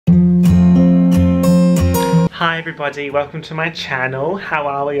Hi everybody, welcome to my channel. How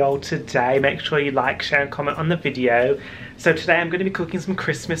are we all today? Make sure you like, share and comment on the video. So today I'm going to be cooking some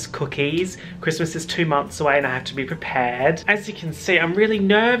Christmas cookies. Christmas is 2 months away and I have to be prepared. As you can see, I'm really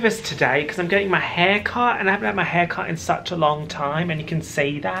nervous today because I'm getting my hair cut and I haven't had my hair cut in such a long time, and you can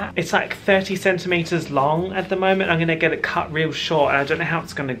see that. It's like 30 centimeters long at the moment. I'm going to get it cut real short and I don't know how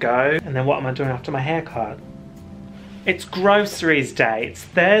it's going to go. And then what am I doing after my haircut? It's groceries day. It's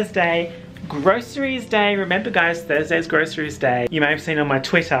Thursday. Groceries day. Remember guys, Thursday's groceries day. You may have seen on my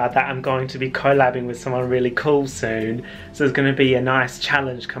Twitter that I'm going to be collabing with someone really cool soon. So there's going to be a nice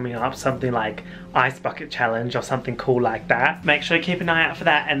challenge coming up, something like Ice Bucket Challenge or something cool like that. Make sure you keep an eye out for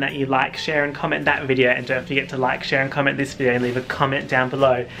that and that you like, share and comment that video, and don't forget to like, share and comment this video and leave a comment down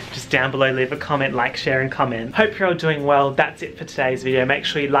below. Just down below leave a comment, like, share and comment. Hope you're all doing well. That's it for today's video. Make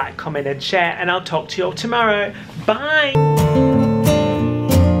sure you like, comment and share, and I'll talk to you all tomorrow. Bye!